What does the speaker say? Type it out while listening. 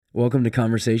Welcome to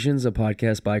Conversations, a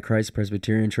podcast by Christ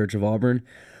Presbyterian Church of Auburn,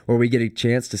 where we get a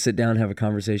chance to sit down and have a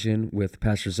conversation with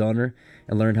Pastor Zollner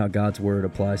and learn how God's Word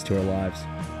applies to our lives.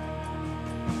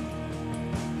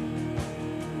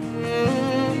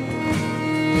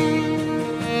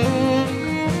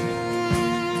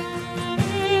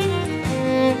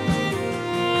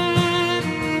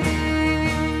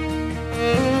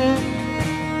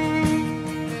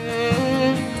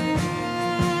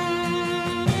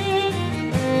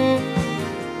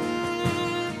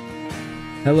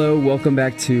 Hello, welcome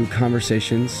back to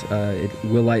Conversations.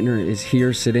 Will Leitner is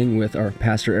here sitting with our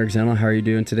Pastor Eric Zollner. How are you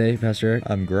doing today, Pastor Eric?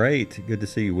 I'm great. Good to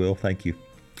see you, Will. Thank you.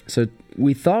 So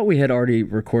we thought we had already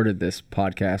recorded this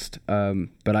podcast,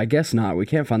 but I guess not. We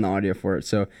can't find the audio for it.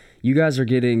 So you guys are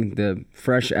getting the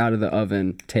fresh out of the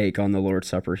oven take on the Lord's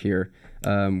Supper here.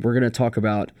 We're going to talk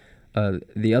about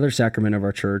the other sacrament of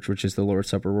our church, which is the Lord's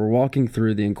Supper. We're walking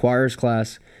through the Inquirer's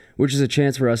class, which is a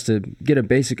chance for us to get a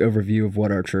basic overview of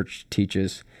what our church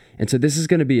teaches. And so this is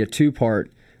going to be a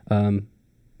two-part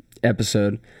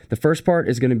episode. The first part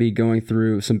is going to be going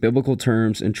through some biblical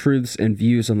terms and truths and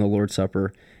views on the Lord's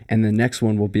Supper, and the next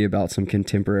one will be about some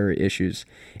contemporary issues.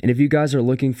 And if you guys are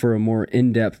looking for a more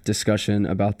in-depth discussion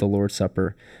about the Lord's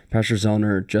Supper, Pastor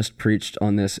Zollner just preached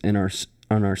on this in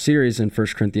our series in 1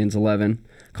 Corinthians 11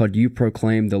 called You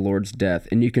Proclaim the Lord's Death.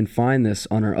 And you can find this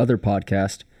on our other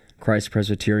podcast, Christ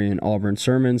Presbyterian Auburn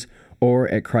Sermons, or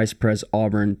at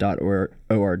christpresauburn.org,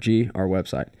 our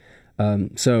website.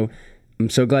 So I'm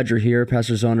so glad you're here,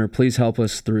 Pastor Zollner. Please help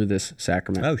us through this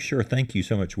sacrament. Oh, sure. Thank you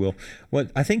so much, Will. Well,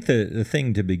 I think the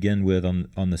thing to begin with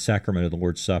on the sacrament of the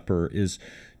Lord's Supper is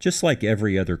just like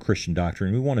every other Christian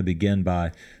doctrine, we want to begin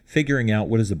by figuring out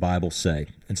what does the Bible say.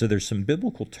 And so there's some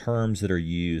biblical terms that are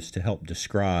used to help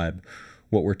describe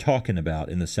what we're talking about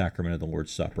in the sacrament of the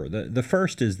Lord's Supper. The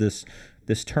first is this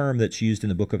term that's used in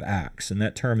the book of Acts, and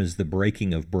that term is the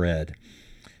breaking of bread.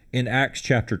 In Acts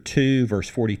chapter 2, verse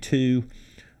 42,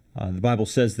 the Bible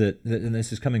says that, and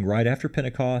this is coming right after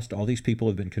Pentecost, all these people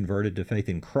have been converted to faith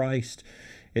in Christ.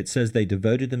 It says they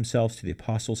devoted themselves to the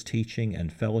apostles' teaching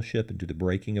and fellowship and to the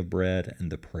breaking of bread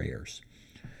and the prayers.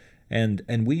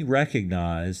 And we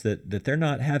recognize that they're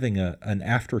not having an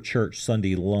after-church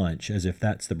Sunday lunch as if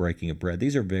that's the breaking of bread.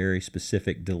 These are very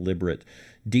specific, deliberate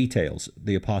details.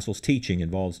 The apostles' teaching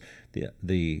involves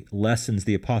the lessons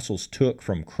the apostles took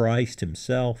from Christ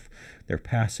himself. They're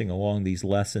passing along these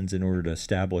lessons in order to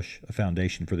establish a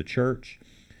foundation for the church.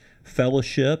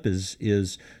 Fellowship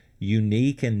is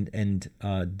unique and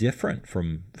different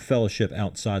from fellowship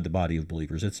outside the body of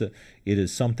believers. It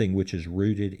is something which is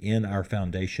rooted in our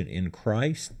foundation in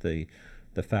Christ. The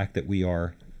fact that we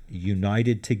are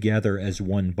united together as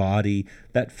one body,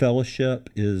 that fellowship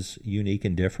is unique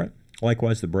and different.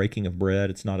 Likewise, the breaking of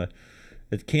bread,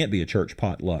 it can't be a church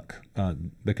potluck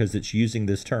because it's using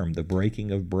this term, the breaking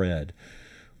of bread,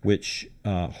 which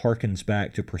harkens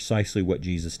back to precisely what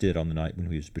Jesus did on the night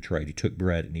when he was betrayed. He took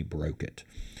bread and he broke it.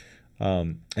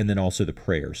 And then also the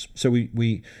prayers. So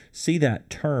we see that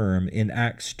term in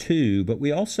Acts 2, but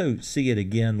we also see it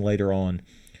again later on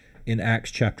in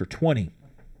Acts chapter 20.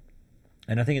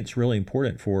 And I think it's really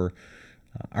important for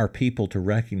our people to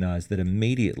recognize that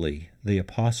immediately the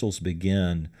apostles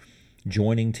begin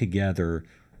joining together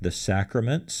the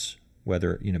sacraments,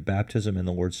 whether baptism and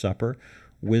the Lord's Supper,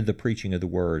 with the preaching of the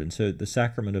Word. And so the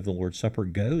sacrament of the Lord's Supper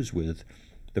goes with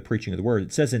the preaching of the Word.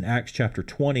 It says in Acts chapter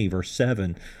 20, verse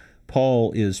 7,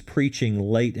 Paul is preaching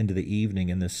late into the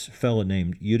evening, and this fellow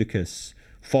named Eutychus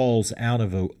falls out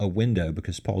of a window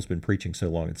because Paul's been preaching so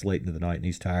long. It's late into the night, and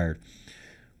he's tired.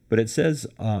 But it says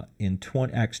in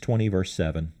Acts 20, verse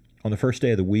 7, on the first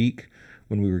day of the week,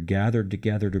 when we were gathered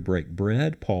together to break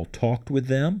bread, Paul talked with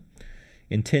them,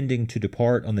 intending to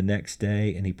depart on the next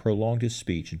day, and he prolonged his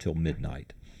speech until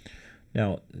midnight.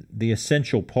 Now, the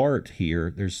essential part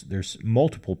here, there's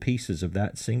multiple pieces of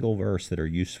that single verse that are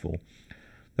useful.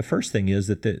 The first thing is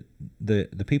that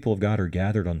the people of God are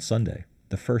gathered on Sunday,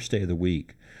 the first day of the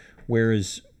week,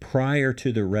 whereas prior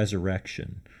to the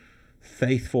resurrection,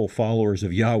 faithful followers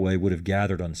of Yahweh would have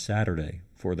gathered on Saturday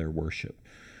for their worship.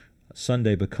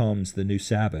 Sunday becomes the new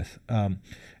Sabbath. And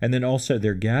then also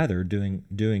they're gathered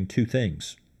doing two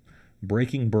things,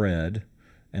 breaking bread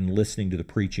and listening to the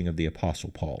preaching of the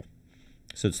Apostle Paul.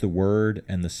 So it's the word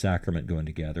and the sacrament going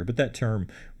together. But that term,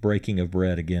 breaking of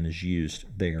bread, again, is used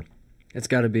there. It's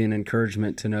got to be an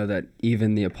encouragement to know that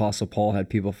even the Apostle Paul had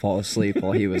people fall asleep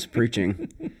while he was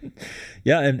preaching.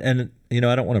 Yeah, and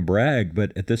I don't want to brag,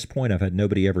 but at this point I've had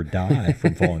nobody ever die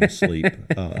from falling asleep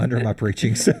under my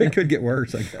preaching, so it could get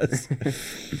worse, I guess.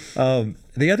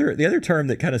 The other term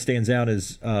that kind of stands out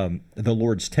is the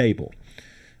Lord's table.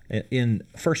 In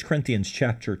 1 Corinthians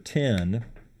chapter 10,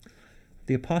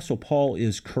 the Apostle Paul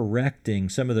is correcting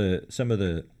some of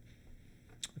the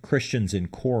Christians in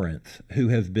Corinth who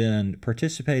have been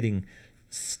participating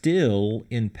still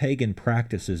in pagan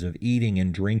practices of eating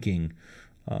and drinking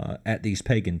at these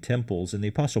pagan temples. And the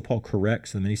Apostle Paul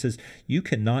corrects them, and he says, you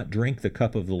cannot drink the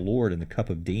cup of the Lord and the cup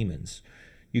of demons.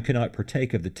 You cannot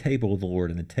partake of the table of the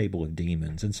Lord and the table of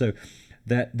demons. And so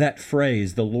that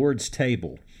phrase, the Lord's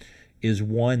table, is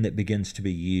one that begins to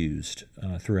be used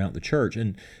throughout the church.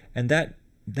 And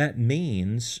that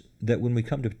means that when we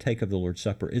come to take of the Lord's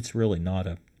Supper, it's really not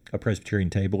a Presbyterian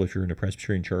table if you're in a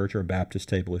Presbyterian church, or a Baptist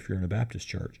table if you're in a Baptist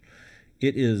church.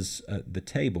 It is the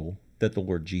table that the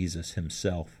Lord Jesus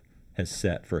himself has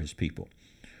set for his people.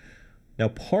 Now,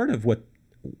 part of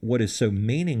what is so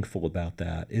meaningful about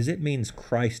that is it means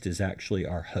Christ is actually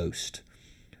our host.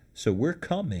 So we're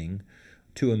coming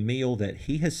to a meal that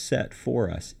he has set for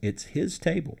us. It's his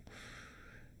table.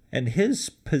 And his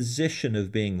position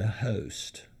of being the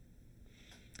host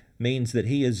means that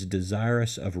he is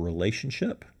desirous of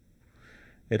relationship.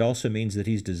 It also means that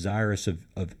he's desirous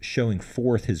of showing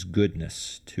forth his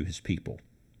goodness to his people,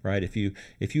 right? If you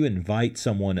invite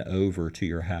someone over to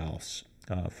your house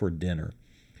for dinner,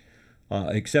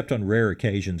 except on rare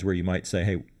occasions where you might say,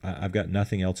 hey, I've got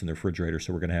nothing else in the refrigerator,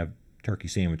 so we're going to have turkey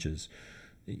sandwiches.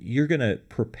 You're going to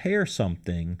prepare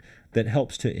something that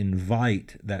helps to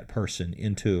invite that person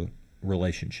into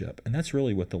relationship. And that's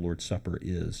really what the Lord's Supper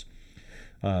is.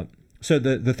 So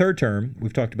the third term,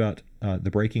 we've talked about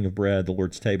the breaking of bread, the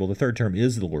Lord's table. The third term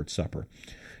is the Lord's Supper.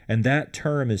 And that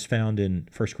term is found in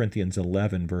 1 Corinthians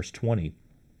 11, verse 20.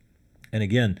 And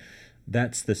again,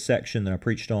 that's the section that I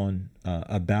preached on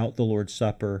about the Lord's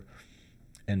Supper.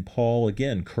 And Paul,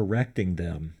 again, correcting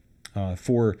them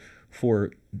for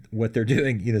what they're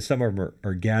doing. Some of them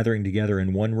are gathering together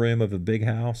in one room of a big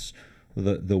house,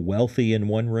 the wealthy in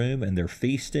one room, and they're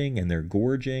feasting and they're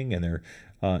gorging, and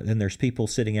then there's people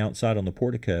sitting outside on the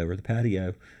portico or the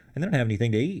patio, and they don't have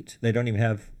anything to eat. They don't even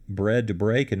have bread to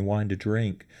break and wine to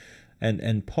drink.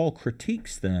 And Paul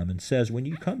critiques them and says, when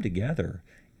you come together,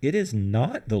 it is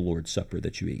not the Lord's Supper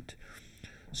that you eat.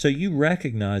 So you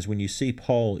recognize when you see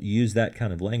Paul use that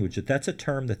kind of language that that's a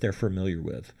term that they're familiar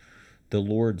with, the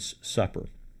Lord's Supper.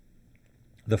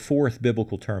 The fourth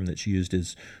biblical term that's used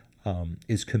is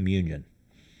communion.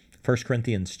 1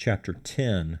 Corinthians chapter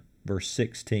 10, verse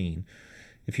 16.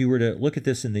 If you were to look at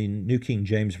this in the New King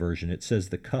James Version, it says,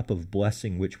 the cup of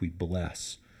blessing which we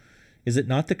bless. Is it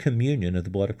not the communion of the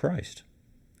blood of Christ?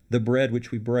 The bread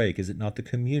which we break, is it not the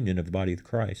communion of the body of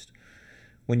Christ?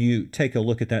 When you take a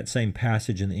look at that same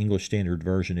passage in the English Standard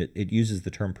Version, it uses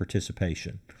the term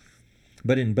participation.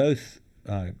 But in both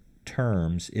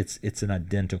terms, it's an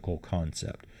identical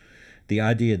concept. The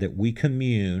idea that we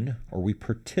commune or we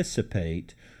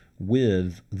participate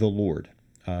with the Lord.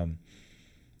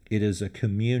 It is a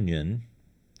communion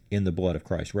in the blood of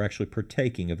Christ. We're actually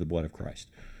partaking of the blood of Christ.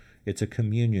 It's a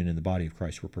communion in the body of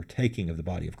Christ. We're partaking of the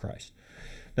body of Christ.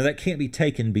 Now, that can't be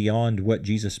taken beyond what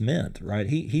Jesus meant, right?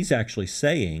 He's actually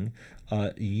saying,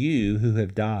 you who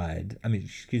have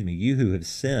you who have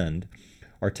sinned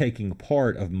are taking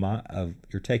part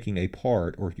you're taking a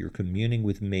part, or you're communing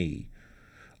with me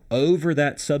over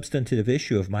that substantive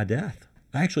issue of my death.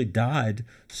 I actually died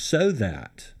so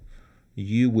that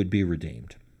you would be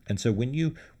redeemed. And so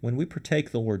when we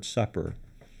partake the Lord's Supper,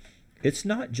 it's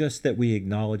not just that we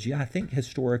acknowledge, I think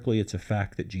historically it's a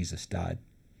fact that Jesus died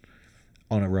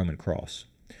on a Roman cross.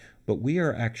 But we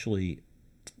are actually,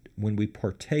 when we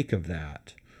partake of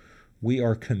that, we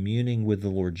are communing with the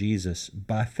Lord Jesus.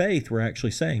 By faith, we're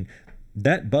actually saying,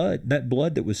 that blood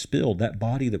that was spilled, that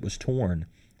body that was torn,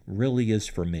 really is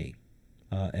for me.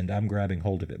 And I'm grabbing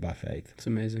hold of it by faith. It's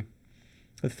amazing.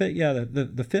 The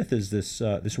fifth is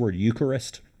this word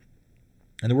Eucharist.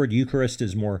 And the word Eucharist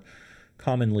is more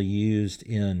commonly used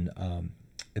in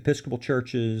Episcopal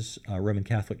churches, Roman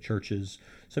Catholic churches.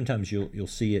 Sometimes you'll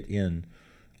see it in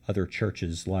other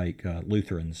churches like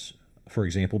Lutherans, for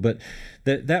example. But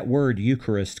that word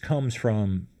Eucharist comes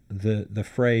from the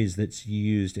phrase that's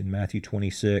used in Matthew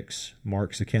 26,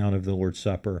 Mark's account of the Lord's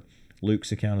Supper,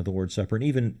 Luke's account of the Lord's Supper, and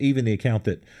even the account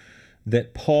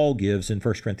that Paul gives in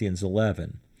 1 Corinthians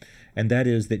 11. And that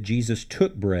is that Jesus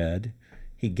took bread,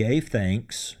 he gave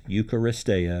thanks,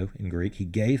 Eucharisteo in Greek, he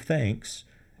gave thanks,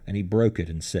 and he broke it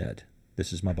and said,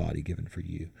 this is my body given for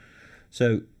you.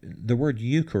 So the word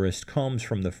Eucharist comes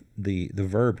from the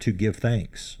verb to give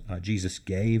thanks. Jesus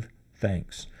gave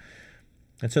thanks.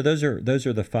 And so those are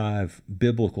the five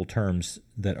biblical terms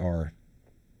that are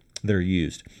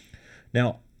used.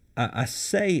 Now, I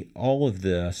say all of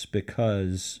this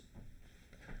because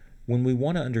when we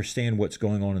want to understand what's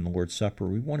going on in the Lord's Supper,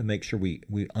 we want to make sure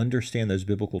we understand those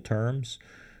biblical terms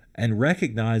and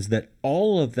recognize that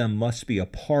all of them must be a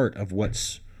part of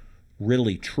what's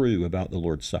really true about the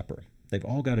Lord's Supper. They've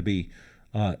all got to be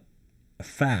a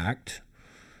fact,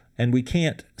 and we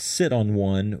can't sit on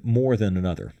one more than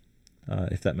another,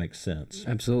 if that makes sense.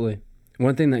 Absolutely.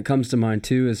 One thing that comes to mind,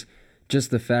 too, is just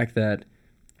the fact that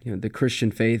the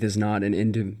Christian faith is not an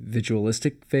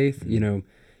individualistic faith.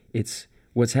 It's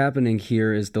what's happening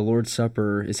here is the Lord's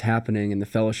Supper is happening in the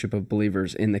fellowship of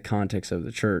believers in the context of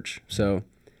the church. So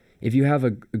if you have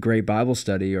a great Bible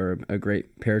study or a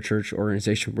great parachurch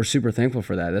organization, we're super thankful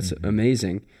for that. That's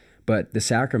amazing. But the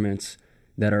sacraments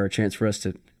that are a chance for us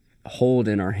to hold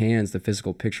in our hands the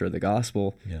physical picture of the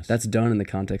gospel, that's done in the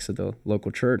context of the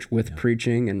local church with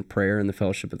preaching and prayer and the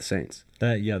fellowship of the saints.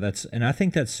 And I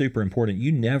think that's super important.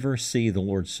 You never see the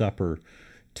Lord's Supper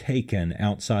taken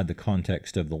outside the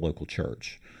context of the local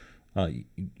church.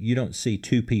 You don't see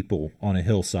two people on a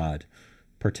hillside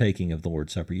partaking of the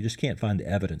Lord's Supper. You just can't find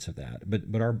evidence of that.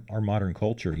 But our modern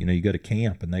culture, you go to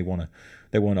camp and they want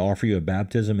to offer you a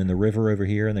baptism in the river over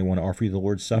here, and they want to offer you the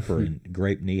Lord's Supper and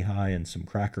grape knee-high and some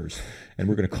crackers, and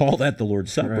we're going to call that the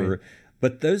Lord's Supper. Right.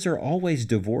 But those are always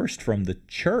divorced from the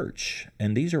church,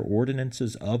 and these are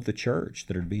ordinances of the church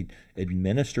that are to be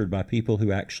administered by people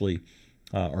who actually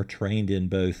are trained in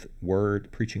both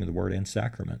preaching of the word and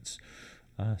sacraments,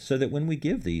 so that when we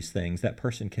give these things, that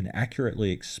person can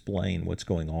accurately explain what's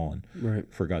going on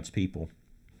for God's people.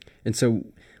 And so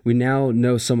we now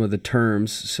know some of the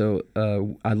terms, so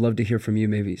I'd love to hear from you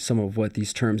maybe some of what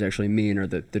these terms actually mean, or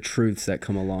the truths that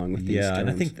come along with these terms. And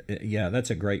I think, that's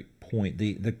a great point.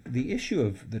 The issue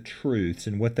of the truths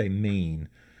and what they mean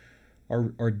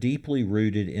are deeply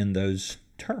rooted in those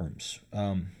terms.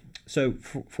 So,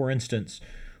 for instance,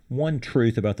 one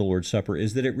truth about the Lord's Supper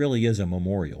is that it really is a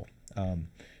memorial.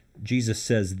 Jesus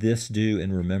says, "This do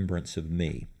in remembrance of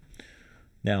me."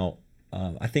 Now,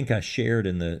 I think I shared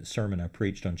in the sermon I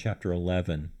preached on chapter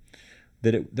 11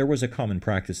 that there was a common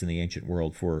practice in the ancient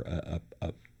world for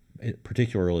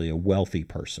particularly a wealthy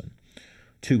person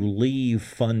to leave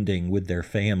funding with their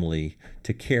family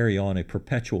to carry on a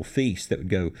perpetual feast that would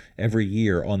go every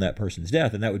year on that person's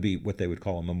death, and that would be what they would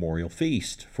call a memorial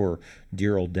feast for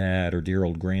dear old dad or dear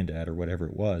old granddad or whatever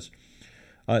it was.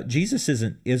 Jesus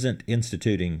isn't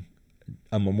instituting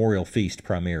a memorial feast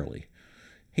primarily.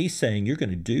 He's saying you're going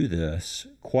to do this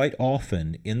quite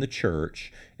often in the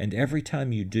church, and every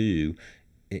time you do,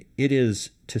 it is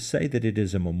to say that it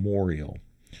is a memorial,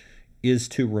 is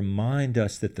to remind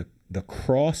us that the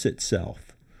cross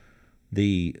itself,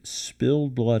 the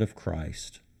spilled blood of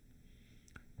Christ,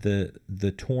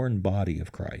 the torn body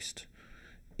of Christ,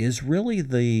 is really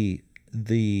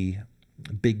the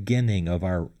beginning of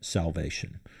our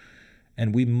salvation.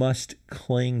 And we must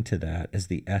cling to that as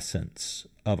the essence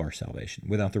of our salvation.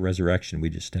 Without the resurrection, we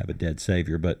just have a dead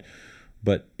Savior. But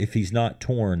if he's not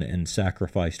torn and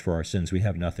sacrificed for our sins, we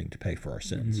have nothing to pay for our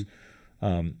sins.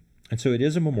 And so it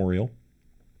is a memorial.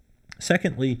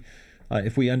 Secondly,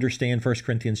 if we understand 1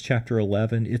 Corinthians chapter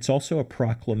 11, it's also a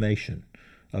proclamation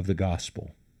of the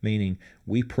gospel, meaning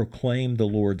we proclaim the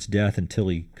Lord's death until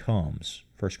he comes.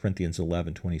 1 Corinthians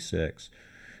 11:26.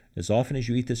 As often as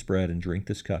you eat this bread and drink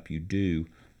this cup, you do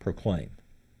proclaim.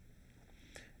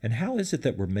 And how is it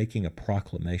that we're making a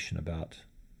proclamation about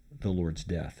the Lord's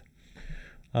death?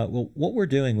 Well, what we're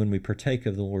doing when we partake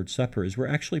of the Lord's Supper is we're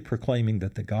actually proclaiming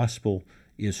that the gospel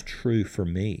is true for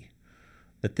me,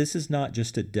 that this is not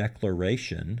just a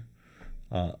declaration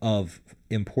of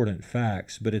important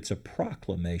facts, but it's a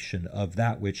proclamation of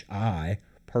that which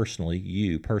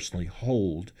you personally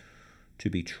hold to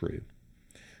be true.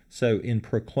 So in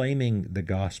proclaiming the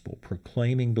gospel,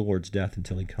 proclaiming the Lord's death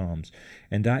until he comes,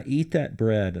 and I eat that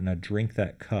bread and I drink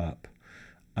that cup,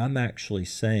 I'm actually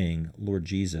saying, Lord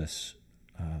Jesus,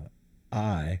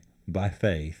 I, by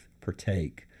faith,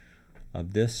 partake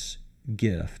of this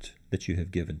gift that you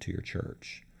have given to your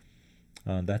church.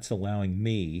 That's allowing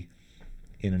me,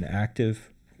 in an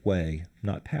active way,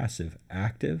 not passive,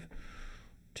 active,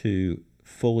 to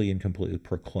fully and completely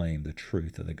proclaim the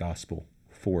truth of the gospel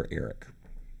for Eric.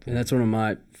 And that's one of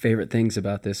my favorite things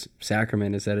about this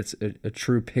sacrament, is that it's a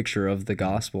true picture of the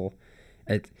gospel.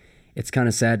 It's kind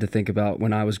of sad to think about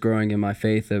when I was growing in my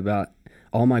faith, about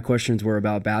all my questions were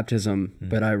about baptism,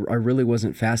 but I really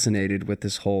wasn't fascinated with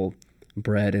this whole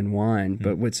bread and wine.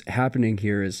 But what's happening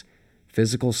here is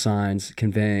physical signs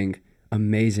conveying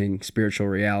amazing spiritual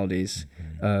realities.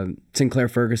 Sinclair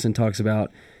Ferguson talks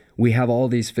about, we have all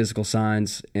these physical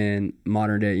signs in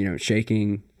modern day,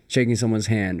 shaking someone's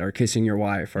hand, or kissing your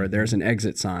wife, or there's an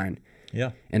exit sign.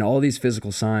 Yeah. And all these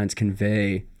physical signs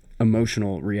convey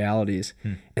emotional realities.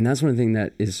 And that's one thing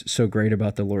that is so great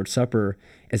about the Lord's Supper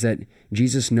is that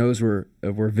Jesus knows we're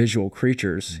visual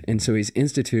creatures. And so he's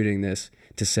instituting this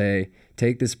to say,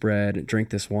 take this bread,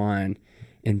 drink this wine,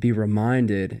 and be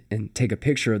reminded and take a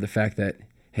picture of the fact that,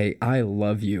 hey, I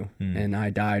love you and I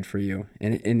died for you.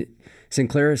 And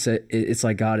Sinclair said it's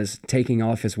like God is taking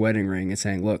off his wedding ring and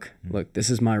saying, look, this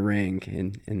is my ring,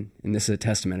 and this is a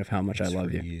testament of how much I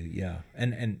love you. Yeah.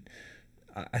 And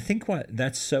I think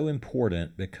that's so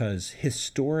important because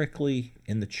historically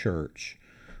in the church,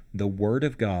 the Word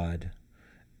of God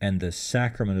and the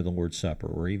sacrament of the Lord's Supper,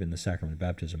 or even the sacrament of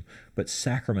baptism, but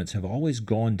sacraments have always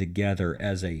gone together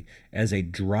as a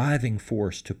driving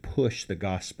force to push the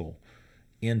gospel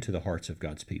into the hearts of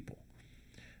God's people.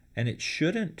 And it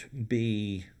shouldn't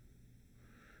be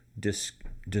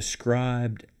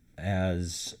described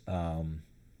as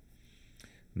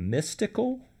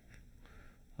mystical.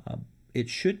 It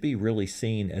should be really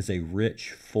seen as a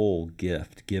rich, full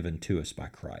gift given to us by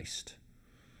Christ.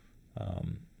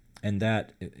 And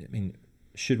that, I mean,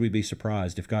 should we be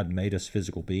surprised if God made us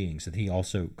physical beings, that he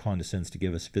also condescends to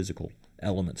give us physical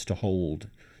elements to hold,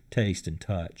 taste, and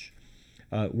touch?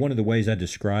 One of the ways I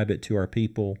describe it to our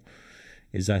people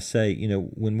is I say,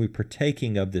 when we're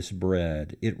partaking of this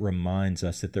bread, it reminds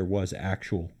us that there was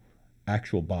actual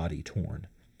body torn,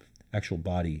 actual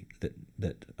body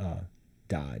that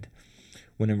died.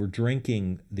 When we're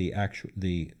drinking the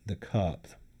cup,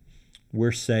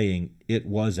 we're saying it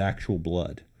was actual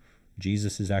blood.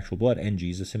 Jesus is actual blood, and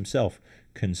Jesus himself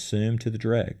consumed to the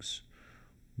dregs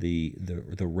the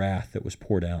wrath that was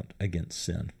poured out against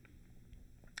sin.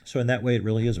 So in that way, it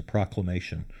really is a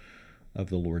proclamation of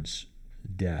the Lord's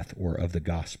death or of the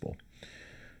gospel.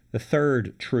 The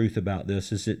third truth about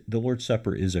this is that the Lord's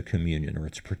Supper is a communion, or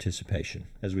it's a participation,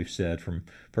 as we've said from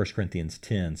 1 Corinthians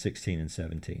 10, 16, and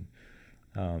 17.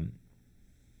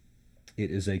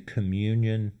 It is a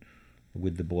communion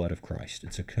with the blood of Christ.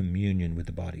 It's a communion with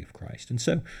the body of Christ. And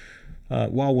so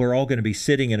while we're all going to be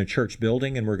sitting in a church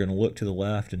building and we're going to look to the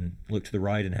left and look to the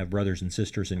right and have brothers and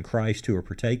sisters in Christ who are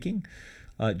partaking,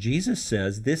 Jesus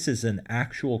says this is an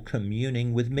actual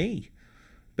communing with me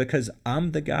because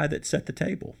I'm the guy that set the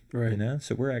table. Right.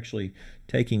 So we're actually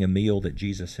taking a meal that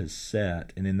Jesus has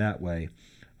set, and in that way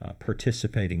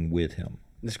participating with him.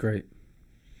 That's great.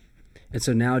 And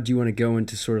so now, do you want to go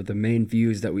into sort of the main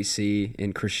views that we see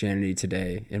in Christianity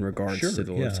today in regards to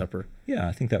the Lord's Supper? Yeah,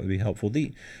 I think that would be helpful.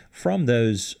 From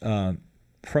the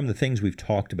things we've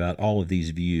talked about, all of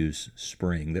these views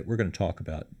spring that we're going to talk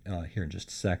about here in just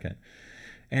a second.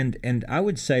 And I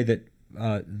would say that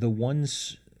the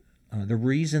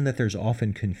reason that there's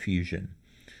often confusion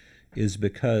is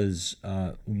because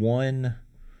one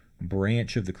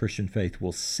branch of the Christian faith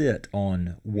will sit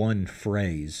on one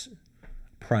phrase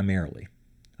primarily.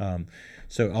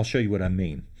 So I'll show you what I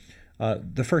mean.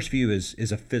 The first view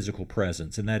is a physical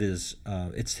presence, and that is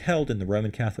it's held in the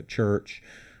Roman Catholic Church,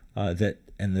 and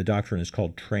the doctrine is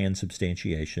called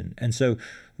transubstantiation. And so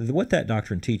what that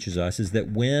doctrine teaches us is that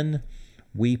when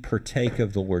we partake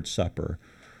of the Lord's Supper,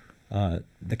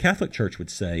 the Catholic Church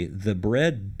would say the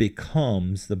bread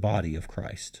becomes the body of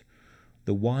Christ.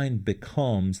 The wine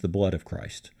becomes the blood of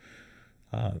Christ.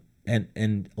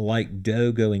 And like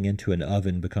dough going into an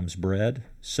oven becomes bread,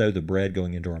 so the bread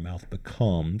going into our mouth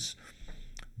becomes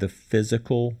the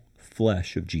physical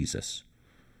flesh of Jesus,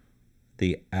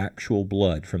 the actual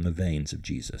blood from the veins of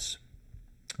Jesus.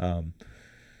 And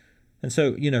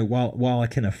so, while I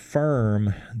can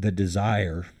affirm the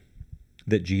desire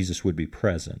that Jesus would be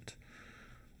present,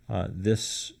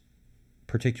 this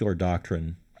particular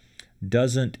doctrine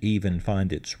doesn't even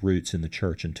find its roots in the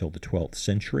church until the 12th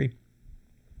century.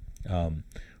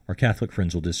 Our Catholic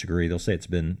friends will disagree. They'll say it's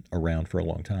been around for a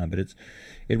long time, but it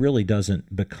really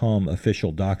doesn't become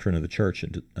official doctrine of the church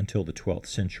until the 12th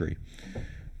century.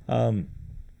 And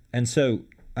so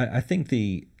I think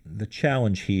the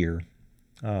challenge here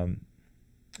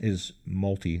is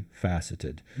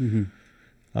multifaceted.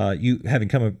 Mm-hmm. You having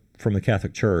come from the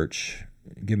Catholic Church,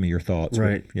 give me your thoughts.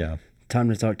 Right. Yeah. Time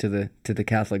to talk to the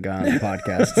Catholic guy on the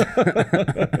podcast.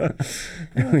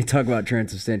 We talk about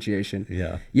transubstantiation.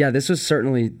 Yeah. This was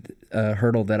certainly a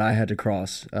hurdle that I had to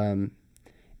cross, and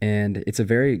it's a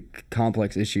very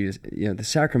complex issue. The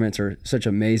sacraments are such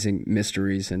amazing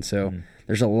mysteries, and so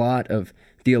there's a lot of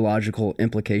theological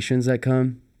implications that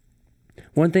come.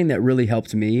 One thing that really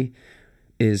helped me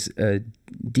is a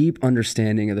deep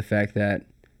understanding of the fact that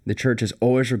the church has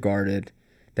always regarded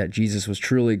that Jesus was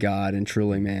truly God and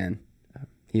truly man.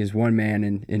 He is one man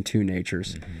in two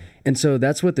natures. Mm-hmm. And so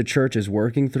that's what the church is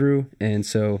working through. And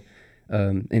so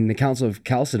In the Council of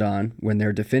Chalcedon, when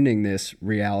they're defending this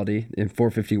reality in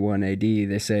 451 AD,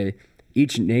 they say,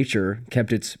 each nature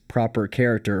kept its proper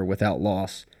character without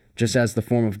loss, just as the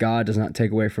form of God does not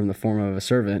take away from the form of a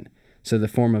servant, so the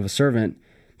form of a servant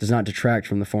does not detract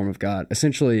from the form of God.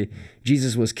 Essentially,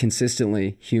 Jesus was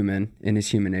consistently human in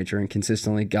his human nature and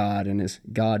consistently God in his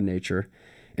God nature.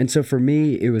 And so for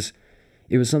me, it was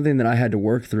something that I had to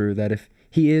work through, that if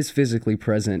he is physically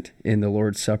present in the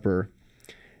Lord's Supper,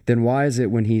 then why is it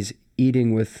when he's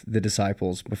eating with the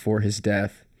disciples before his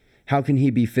death, how can he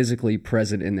be physically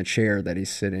present in the chair that he's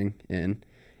sitting in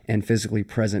and physically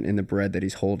present in the bread that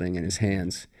he's holding in his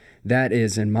hands? That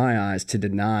is, in my eyes, to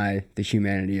deny the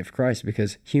humanity of Christ,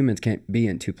 because humans can't be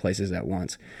in two places at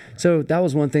once. So that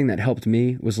was one thing that helped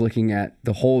me, was looking at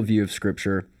the whole view of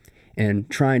Scripture and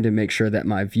trying to make sure that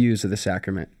my views of the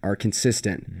sacrament are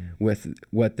consistent with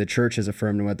what the church has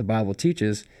affirmed and what the Bible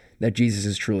teaches, that Jesus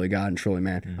is truly God and truly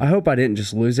man. I hope I didn't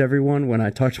just lose everyone when I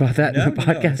talked about that in the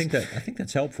podcast. No, I think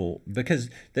that's helpful, because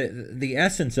the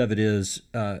essence of it is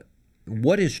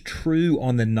what is true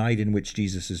on the night in which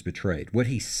Jesus is betrayed. What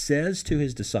he says to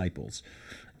his disciples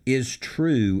is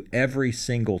true every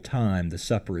single time the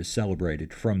supper is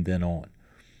celebrated from then on.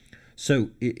 So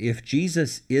if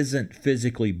Jesus isn't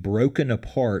physically broken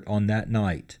apart on that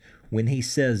night when he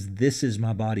says, "This is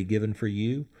my body given for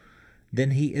you,"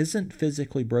 then he isn't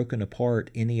physically broken apart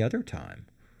any other time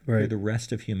through the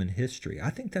rest of human history.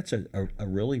 I think that's a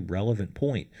really relevant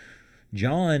point.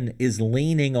 John is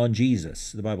leaning on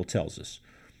Jesus, the Bible tells us.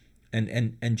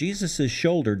 And Jesus'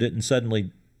 shoulder didn't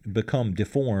suddenly become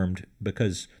deformed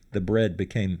because the bread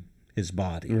became his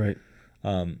body. Right.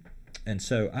 And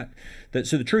so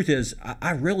the truth is,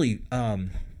 I really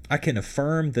I can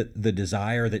affirm that the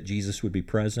desire that Jesus would be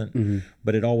present,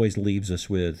 but it always leaves us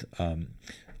with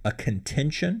a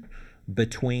contention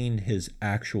between his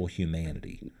actual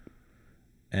humanity.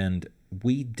 And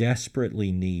we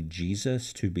desperately need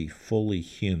Jesus to be fully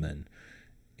human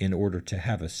in order to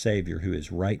have a Savior who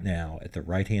is right now at the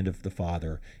right hand of the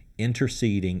Father,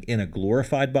 interceding in a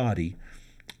glorified body,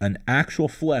 an actual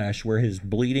flesh where his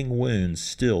bleeding wounds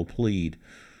still plead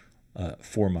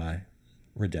for my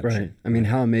redemption. Right. I mean,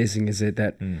 how amazing is it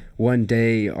that one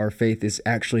day our faith is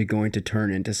actually going to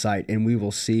turn into sight, and we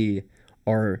will see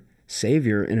our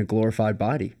Savior in a glorified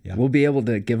body. Yeah. We'll be able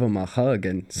to give him a hug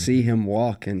and see him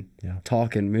walk and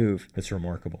talk and move. It's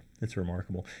remarkable. It's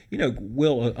remarkable. You know,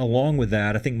 Will, along with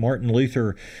that, I think Martin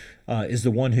Luther is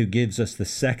the one who gives us the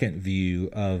second view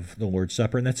of the Lord's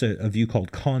Supper, and that's a view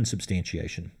called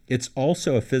consubstantiation. It's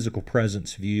also a physical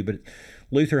presence view, but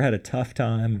Luther had a tough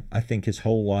time, I think, his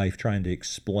whole life trying to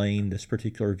explain this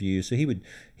particular view. So he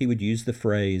would use the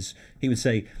phrase, he would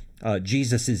say,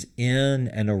 Jesus is in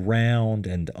and around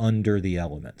and under the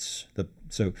elements.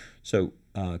 So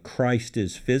Christ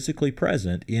is physically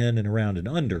present in and around and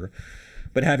under,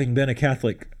 but having been a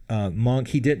Catholic monk,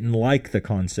 he didn't like the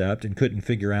concept and couldn't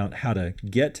figure out how to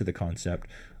get to the concept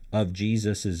of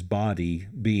Jesus's body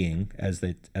being, as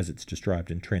it's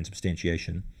described in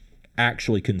transubstantiation,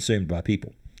 actually consumed by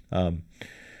people.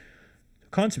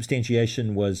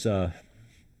 Consubstantiation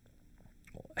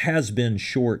has been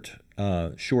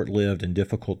short-lived and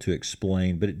difficult to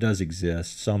explain, but it does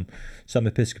exist. Some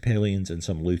Episcopalians and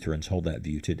some Lutherans hold that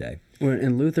view today. Well,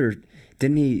 and Luther,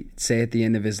 didn't he say at the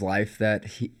end of his life that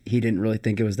he didn't really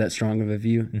think it was that strong of a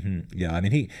view? Mm-hmm. Yeah, I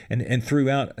mean, he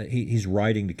throughout he's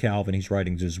writing to Calvin, he's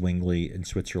writing to Zwingli in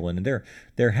Switzerland, and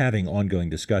they're having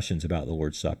ongoing discussions about the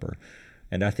Lord's Supper.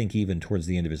 And I think even towards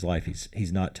the end of his life,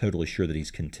 he's not totally sure that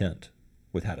he's content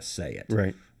with how to say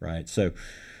it. Right. So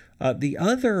the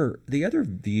other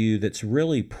view that's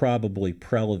really probably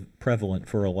prevalent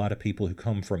for a lot of people who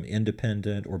come from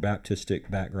independent or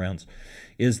Baptistic backgrounds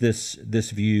is this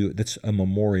view that's a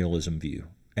memorialism view,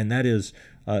 and that is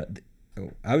I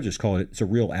would just call it's a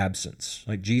real absence.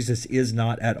 Like Jesus is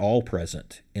not at all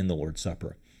present in the Lord's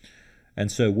Supper. And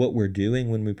so what we're doing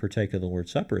when we partake of the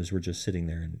Lord's Supper is we're just sitting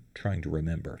there and trying to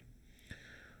remember,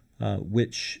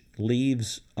 which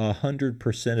leaves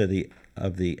 100%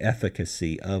 of the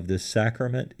efficacy of this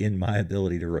sacrament in my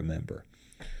ability to remember,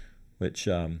 which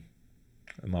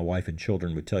my wife and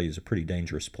children would tell you is a pretty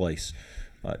dangerous place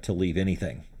to leave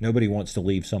anything. Nobody wants to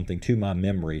leave something to my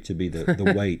memory to be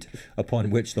the weight upon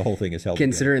which the whole thing is held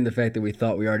Considering together. The fact that we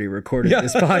thought we already recorded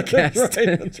this podcast.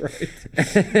 That's right.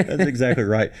 That's exactly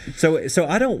right. So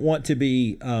I don't want to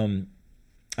be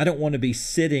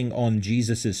sitting on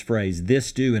Jesus's phrase,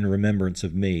 "This do in remembrance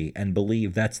of me," and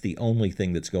believe that's the only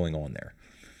thing that's going on there.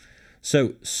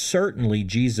 So certainly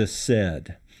Jesus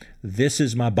said, "This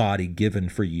is my body given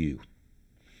for you."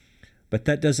 But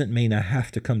that doesn't mean I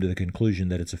have to come to the conclusion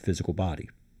that it's a physical body.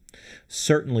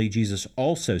 Certainly, Jesus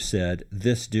also said,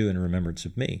 "This do in remembrance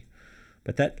of me."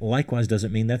 But that likewise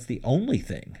doesn't mean that's the only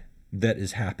thing that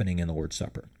is happening in the Lord's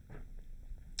Supper.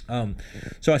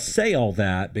 So I say all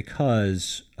that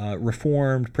because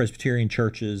Reformed Presbyterian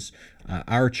churches,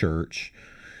 our church,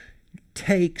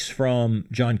 takes from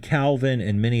John Calvin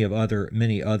and many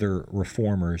other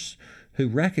reformers who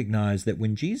recognize that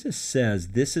when Jesus says,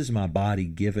 "This is my body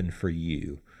given for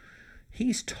you,"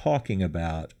 he's talking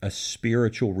about a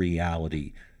spiritual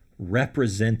reality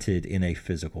represented in a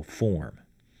physical form.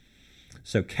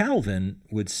 So Calvin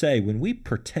would say when we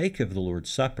partake of the Lord's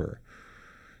Supper,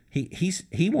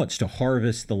 he wants to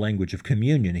harvest the language of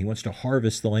communion. He wants to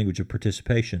harvest the language of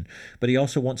participation, but he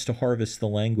also wants to harvest the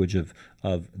language of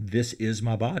this is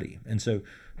my body. And so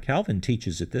Calvin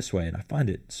teaches it this way, and I find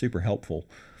it super helpful.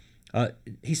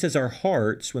 He says our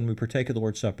hearts, when we partake of the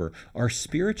Lord's Supper, are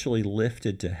spiritually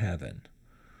lifted to heaven,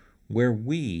 where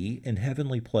we, in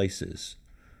heavenly places,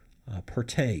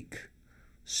 partake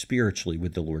spiritually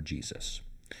with the Lord Jesus.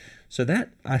 So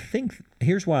that, I think,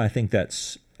 here's why I think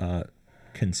that's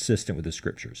consistent with the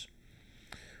Scriptures.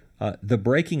 The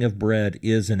breaking of bread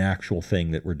is an actual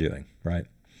thing that we're doing, right?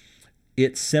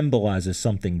 It symbolizes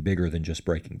something bigger than just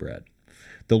breaking bread.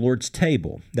 The Lord's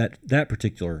table, that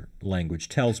particular language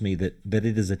tells me that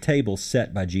it is a table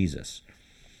set by Jesus.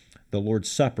 The Lord's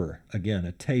Supper, again,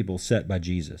 a table set by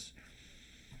Jesus.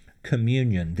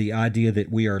 Communion, the idea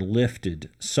that we are lifted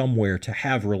somewhere to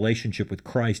have relationship with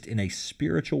Christ in a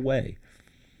spiritual way,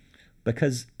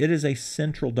 because it is a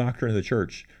central doctrine of the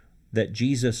church that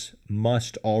Jesus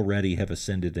must already have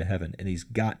ascended to heaven, and he's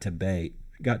got to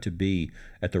be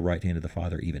at the right hand of the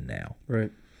Father even now.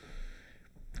 Right.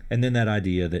 And then that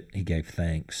idea that he gave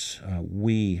thanks.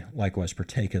 We likewise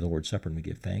partake of the Lord's Supper, and we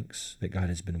give thanks that God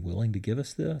has been willing to give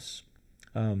us this.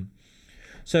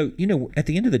 So, at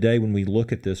the end of the day, when we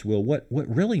look at this, Will, what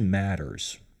really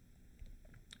matters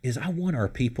is I want our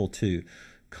people to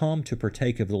come to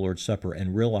partake of the Lord's Supper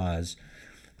and realize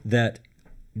that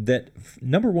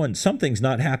number one, something's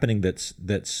not happening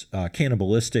that's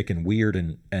cannibalistic and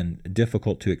weird and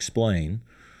difficult to explain,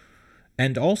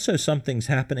 and also something's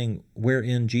happening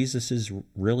wherein Jesus is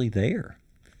really there,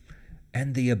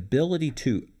 and the ability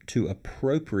to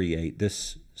appropriate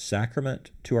this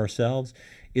sacrament to ourselves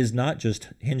is not just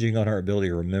hinging on our ability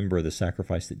to remember the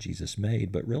sacrifice that Jesus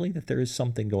made, but really that there is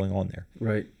something going on there.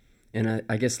 Right. And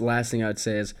I guess the last thing I'd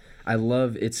say is I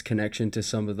love its connection to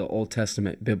some of the Old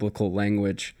Testament biblical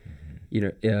language.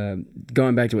 Mm-hmm.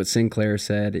 Going back to what Sinclair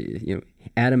said,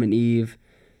 Adam and Eve,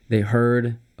 they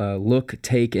heard, look,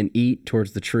 take, and eat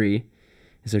towards the tree.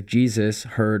 And so Jesus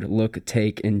heard, look,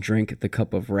 take, and drink the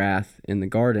cup of wrath in the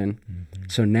garden. Mm-hmm.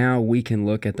 So now we can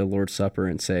look at the Lord's Supper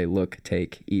and say, look,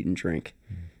 take, eat, and drink.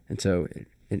 Mm-hmm. And so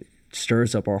it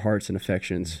stirs up our hearts and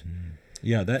affections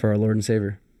for our Lord and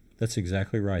Savior. That's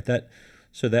exactly right.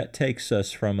 So that takes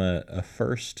us from a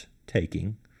first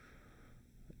taking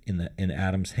in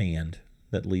Adam's hand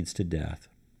that leads to death.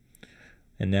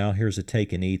 And now here's a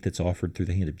take and eat that's offered through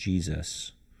the hand of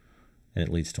Jesus, and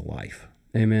it leads to life.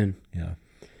 Amen. Yeah.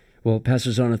 Well,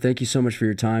 Pastor Zona, thank you so much for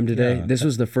your time today. Yeah. This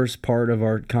was the first part of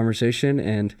our conversation,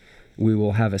 and we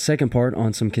will have a second part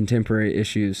on some contemporary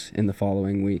issues in the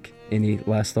following week. Any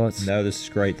last thoughts? No, this is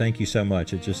great. Thank you so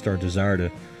much. It's just our desire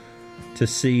to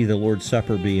see the Lord's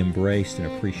Supper be embraced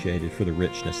and appreciated for the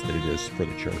richness that it is for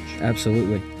the church.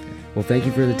 Absolutely. Well, thank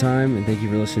you for the time, and thank you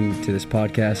for listening to this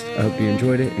podcast. I hope you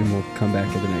enjoyed it, and we'll come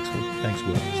back to the next one. Thanks,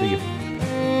 Will. See you.